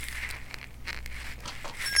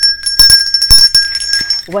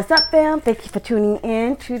What's up, fam? Thank you for tuning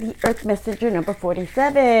in to the Earth Messenger number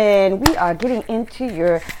 47. We are getting into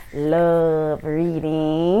your love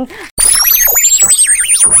reading.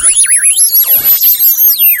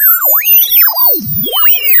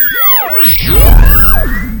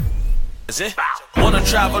 Wanna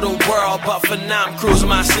travel the world, but for now I'm cruising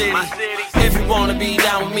my city. If you wanna be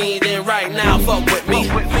down with me, then right now fuck with me.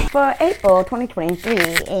 For April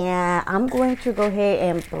 2023, and I'm going to go ahead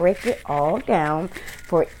and break it all down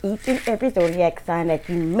for each and every zodiac sign that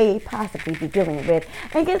you may possibly be dealing with,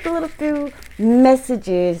 and get a little few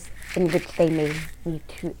messages in which they may need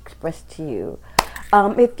to express to you.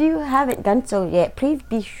 If you haven't done so yet, please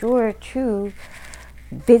be sure to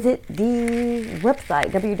visit the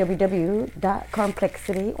website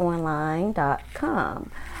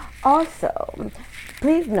www.complexityonline.com. Also,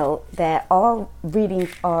 please note that all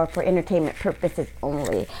readings are for entertainment purposes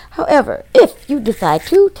only. However, if you decide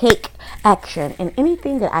to take action in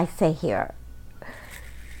anything that I say here,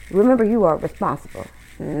 remember you are responsible.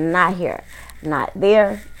 Not here, not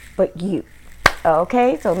there, but you.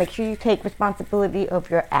 Okay? So make sure you take responsibility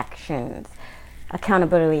of your actions.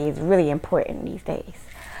 Accountability is really important these days.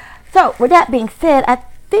 So, with that being said, I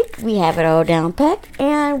think we have it all down packed,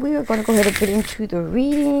 and we are going to go ahead and get into the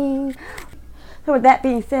reading. So, with that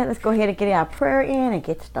being said, let's go ahead and get our prayer in and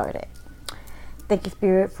get started. Thank you,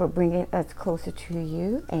 Spirit, for bringing us closer to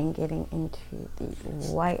you and getting into the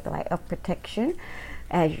white light of protection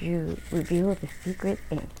as you reveal the secrets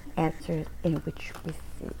and answers in which we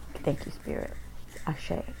seek. Thank you, Spirit.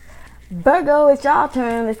 Ashe. Virgo, it's y'all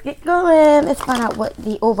turn. Let's get going. Let's find out what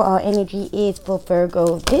the overall energy is for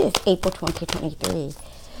Virgo this April 2023.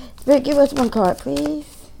 Spirit, give us one card,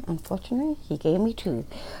 please. Unfortunately, he gave me two.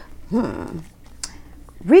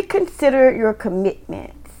 Reconsider your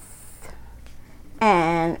commitments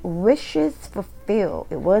and wishes fulfilled.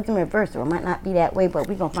 It was in reverse, so it might not be that way, but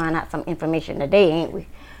we're going to find out some information today, ain't we?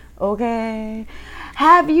 Okay.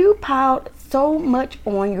 Have you piled so much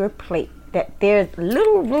on your plate that there's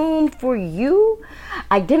little room for you?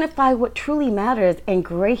 Identify what truly matters and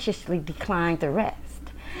graciously decline the rest.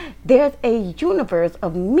 There's a universe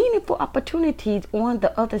of meaningful opportunities on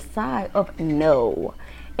the other side of no.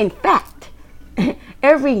 In fact,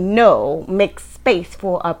 every no makes space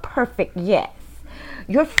for a perfect yes.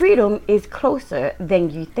 Your freedom is closer than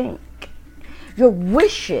you think. Your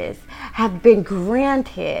wishes have been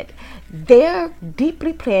granted. They're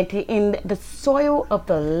deeply planted in the soil of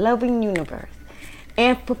the loving universe.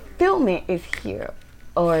 And fulfillment is here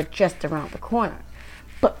or just around the corner.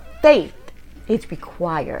 But faith is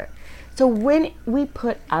required. So when we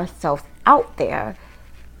put ourselves out there,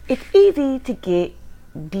 it's easy to get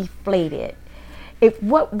deflated if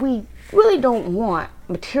what we really don't want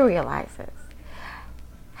materializes.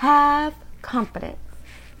 Have confidence.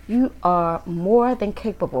 You are more than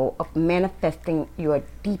capable of manifesting your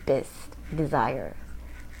deepest desires.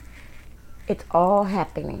 It's all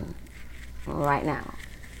happening right now.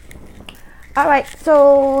 All right,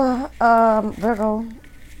 so Virgo,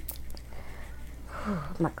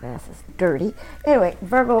 my glass is dirty. Anyway,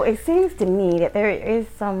 Virgo, it seems to me that there is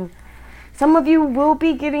some of you will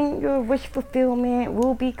be getting your wish fulfillment,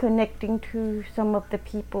 will be connecting to some of the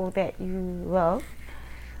people that you love.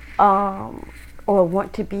 Or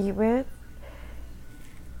want to be with.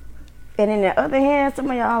 And in the other hand, some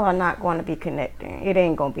of y'all are not going to be connecting. It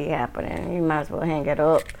ain't going to be happening. You might as well hang it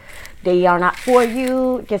up. They are not for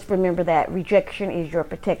you. Just remember that rejection is your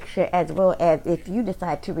protection, as well as if you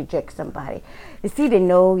decide to reject somebody. It's either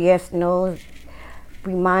no, yes, no.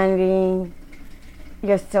 Reminding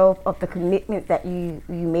yourself of the commitments that you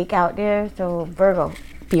make out there. So Virgo,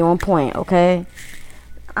 be on point, okay?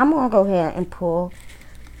 I'm going to go ahead and pull.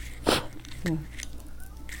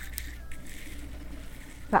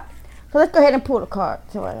 So let's go ahead and pull the card.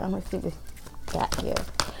 So I'm going to see what we got here.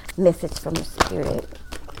 Message from the Spirit.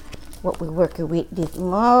 What we're working with this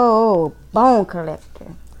bone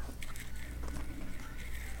collector.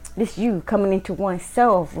 This you coming into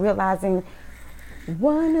oneself, realizing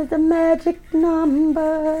one is the magic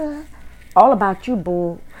number. All about you,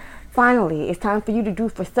 boo. Finally, it's time for you to do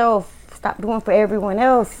for self. Stop doing for everyone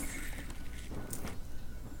else.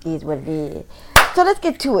 Is what it is. So let's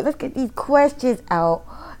get to it. Let's get these questions out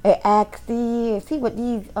and see what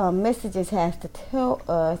these messages has to tell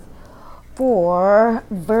us for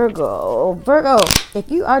Virgo. Virgo, if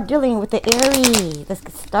you are dealing with the Aries, let's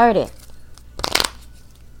get started.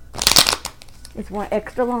 It's one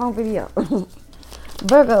extra long video.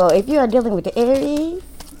 Virgo, if you are dealing with the Aries,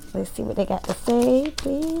 let's see what they got to say,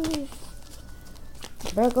 please.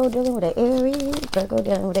 Virgo dealing with an Aries. Virgo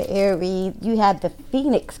dealing with an Aries. You have the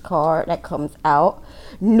Phoenix card that comes out.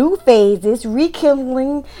 New phases,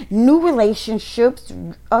 rekindling, new relationships,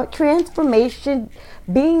 transformation,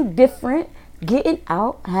 being different, getting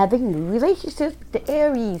out, having new relationships. The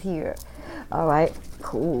Aries here. All right,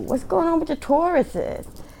 cool. What's going on with the Tauruses?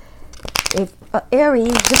 It's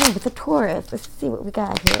Aries dealing with the Taurus. Let's see what we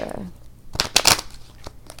got here.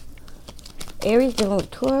 Aries dealing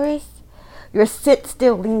with Taurus. Your scent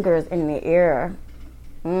still lingers in the air.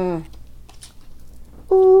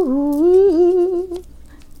 Ooh,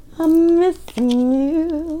 I'm missing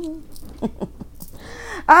you. All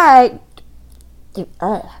right.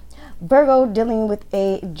 Virgo dealing with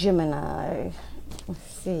a Gemini.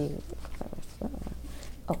 Let's see.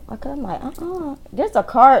 Oh, I got my, There's a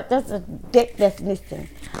card, there's a deck that's missing.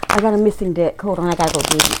 I got a missing deck. Hold on, I gotta go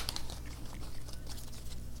get it.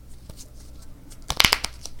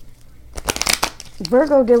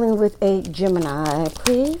 Virgo dealing with a Gemini,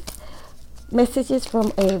 please. Messages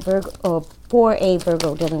from a Virgo, or for a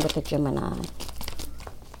Virgo dealing with a Gemini.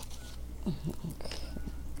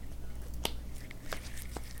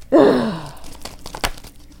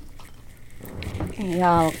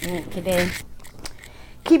 Y'all, today,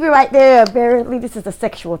 keep it right there. Apparently, this is a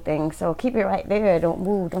sexual thing, so keep it right there. Don't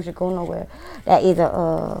move. Don't you go nowhere. That is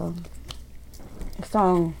a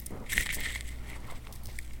song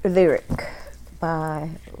lyric by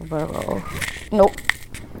Virgo. Nope.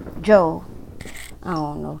 Joe. I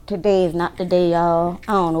don't know. Today is not the day, y'all.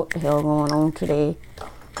 I don't know what the hell going on today.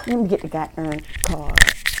 Let me get the goddamn card.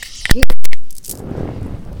 Shit.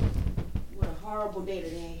 What a horrible day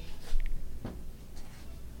today.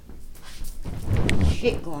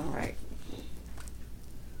 Shit going right.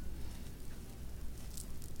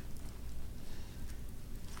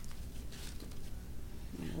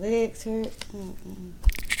 My legs hurt.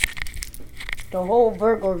 The whole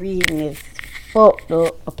Virgo reading is fucked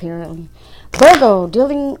up, apparently. Virgo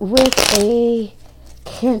dealing with a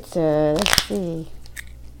Cancer. Let's see.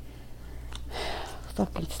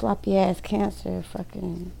 Fucking sloppy ass Cancer.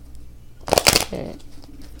 Fucking shit.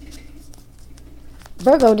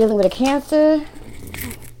 Virgo dealing with a Cancer.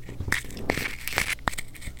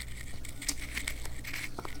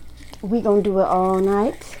 We gonna do it all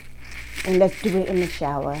night. And let's do it in the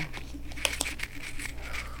shower.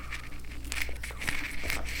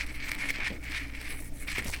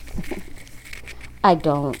 I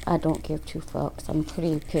don't give two fucks. I'm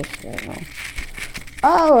pretty pissed right now.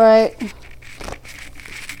 Alright.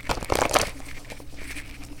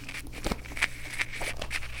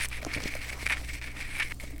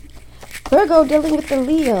 Virgo dealing with the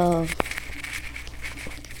Leo.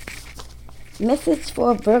 Message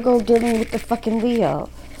for Virgo dealing with the fucking Leo.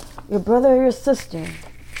 Your brother or your sister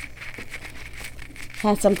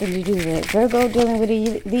has something to do with it. Virgo dealing with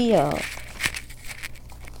a Leo.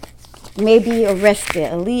 May be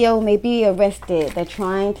arrested. A Leo may be arrested. They're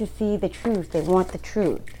trying to see the truth. They want the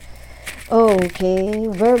truth. Okay.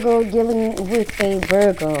 Virgo dealing with a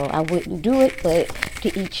Virgo. I wouldn't do it, but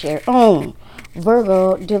to each their own.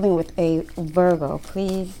 Virgo dealing with a Virgo,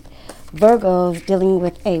 please. Virgo dealing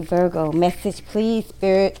with a Virgo. Message, please,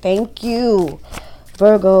 Spirit. Thank you.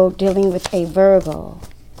 Virgo dealing with a Virgo.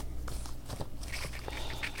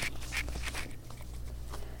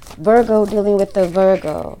 Virgo dealing with a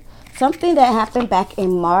Virgo. Something that happened back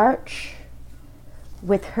in March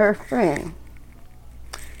with her friend.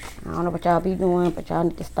 I don't know what y'all be doing, but y'all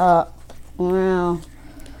need to stop. Well,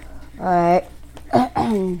 alright.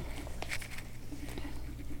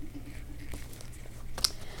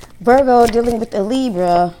 Virgo dealing with a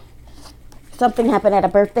Libra. Something happened at a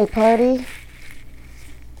birthday party.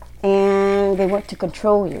 And they want to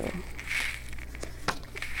control you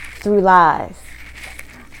through lies.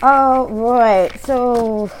 Oh, right.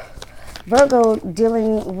 So, Virgo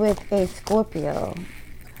dealing with a Scorpio.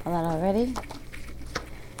 All that already?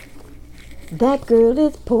 That girl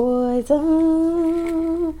is poison.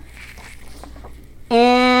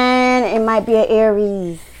 And it might be an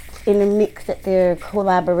Aries in the mix that they're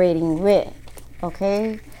collaborating with.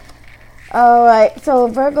 Okay? All right. So,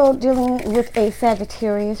 Virgo dealing with a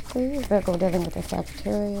Sagittarius, please. Virgo dealing with a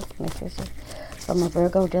Sagittarius. Messages from a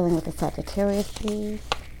Virgo dealing with a Sagittarius, please.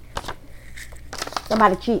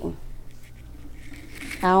 Somebody cheating.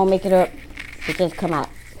 I don't make it up. It just come out.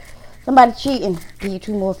 Somebody cheating. Give you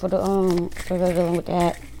two more for the Virgo dealing with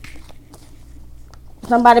that.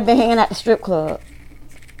 Somebody been hanging at the strip club.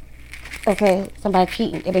 Okay, somebody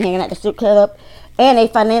cheating. They been hanging at the strip club, and their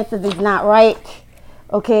finances is not right.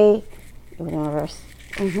 Okay, it was in reverse.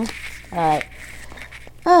 All right.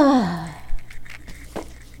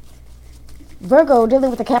 Virgo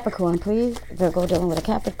dealing with a Capricorn, please. Virgo dealing with a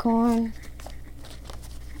Capricorn.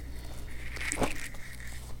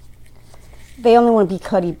 They only want to be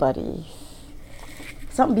cuddy buddies.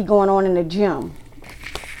 Something be going on in the gym.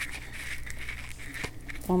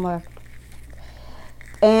 One more.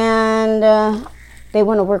 And they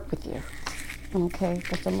want to work with you. Okay,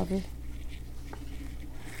 for some of you.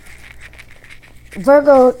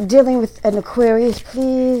 Virgo dealing with an Aquarius,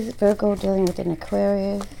 please. Virgo dealing with an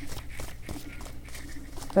Aquarius.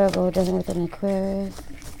 Virgo dealing with an Aquarius.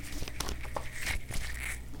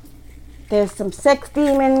 There's some sex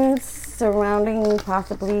demons surrounding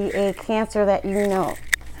possibly a Cancer that you know.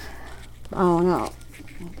 I don't know.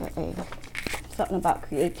 Something about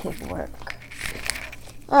creative work.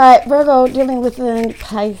 Alright, Virgo dealing with a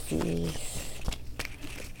Pisces.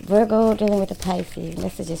 Virgo dealing with a Pisces.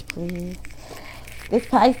 Messages, please. This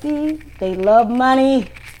Pisces, they love money.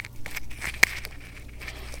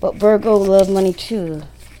 But Virgo love money too.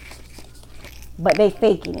 But they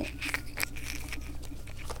faking it.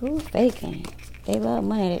 Who's faking it? They love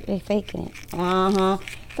money. They faking it.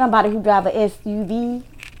 Somebody who drive an SUV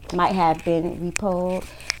might have been repoed.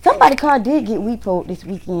 Somebody's car did get repoed this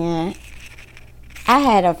weekend. I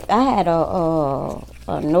had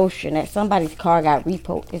a notion that somebody's car got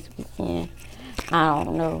repoed this weekend. I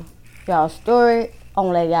don't know. Y'all's story,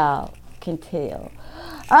 only y'all can tell.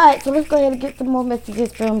 Alright, so let's go ahead and get some more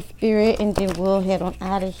messages from Spirit, and then we'll head on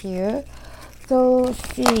out of here. So,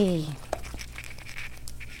 let's see.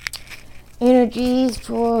 Energies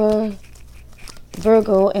for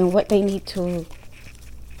Virgo and what they need to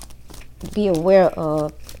be aware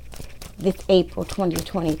of this April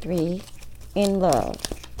 2023 in love.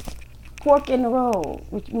 Fork in the road,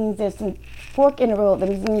 which means there's some fork in the road. That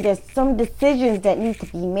means there's some decisions that need to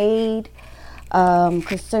be made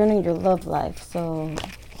concerning your love life. So,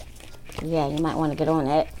 yeah, you might want to get on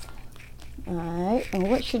that. Alright, and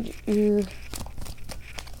what should you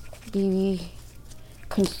be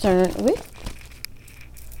concerned with?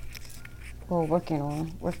 Or working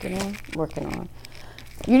on.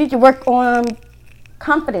 You need to work on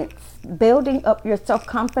confidence, building up your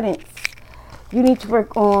self-confidence. You need to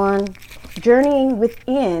work on journeying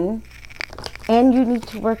within, and you need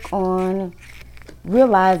to work on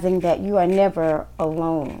realizing that you are never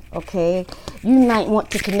alone, okay? You might want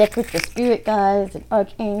to connect with your spirit guides and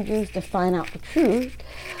archangels to find out the truth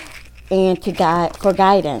and to guide for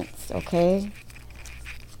guidance, okay?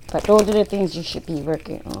 But those are the things you should be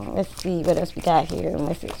working on. Let's see what else we got here. A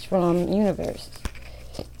message from universe.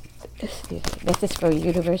 Message for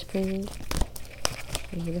universe, please.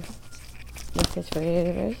 Message for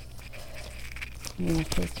universe.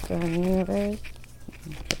 Message from universe.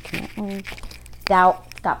 Doubt.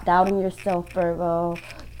 Stop doubting yourself, Virgo.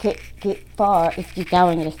 Get far if you're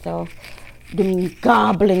doubting yourself. The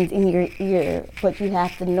goblins in your ear. But you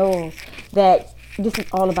have to know that this is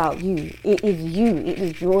all about you. It is you. It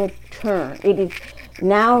is your turn. It is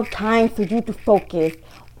now time for you to focus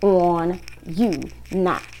on you.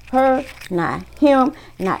 Not her, not him,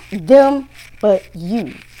 not them, but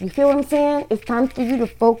you. You feel what I'm saying? It's time for you to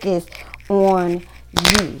focus on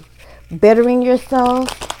you. Bettering yourself,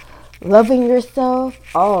 loving yourself,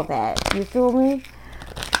 all that. You feel me?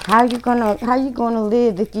 How you gonna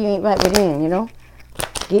live if you ain't right within, you know?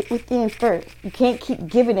 Get within first. You can't keep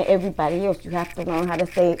giving to everybody else. You have to learn how to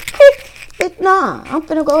say, nah, I'm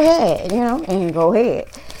finna go ahead, you know, and go ahead.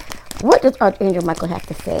 What does Archangel Michael have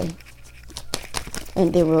to say?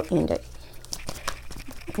 And then we'll end it.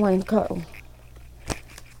 One card.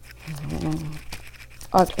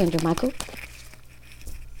 Archangel Michael.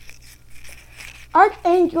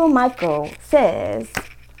 Archangel Michael says,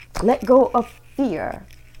 let go of fear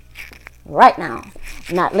right now.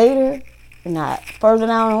 Not later. Not further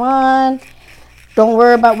down the line. Don't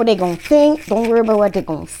worry about what they're going to think. Don't worry about what they're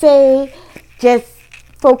going to say. Just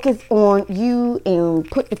focus on you and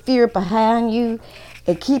put the fear behind you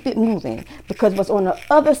and keep it moving. Because what's on the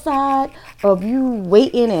other side of you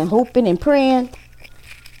waiting and hoping and praying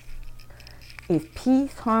is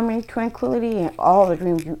peace, harmony, tranquility, and all the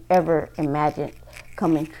dreams you ever imagined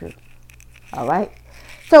coming true. All right?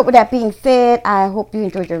 So with that being said, I hope you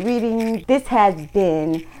enjoyed your reading. This has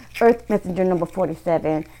been Earth Messenger number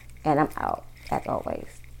 47, and I'm out, as always.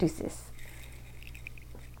 Deuces.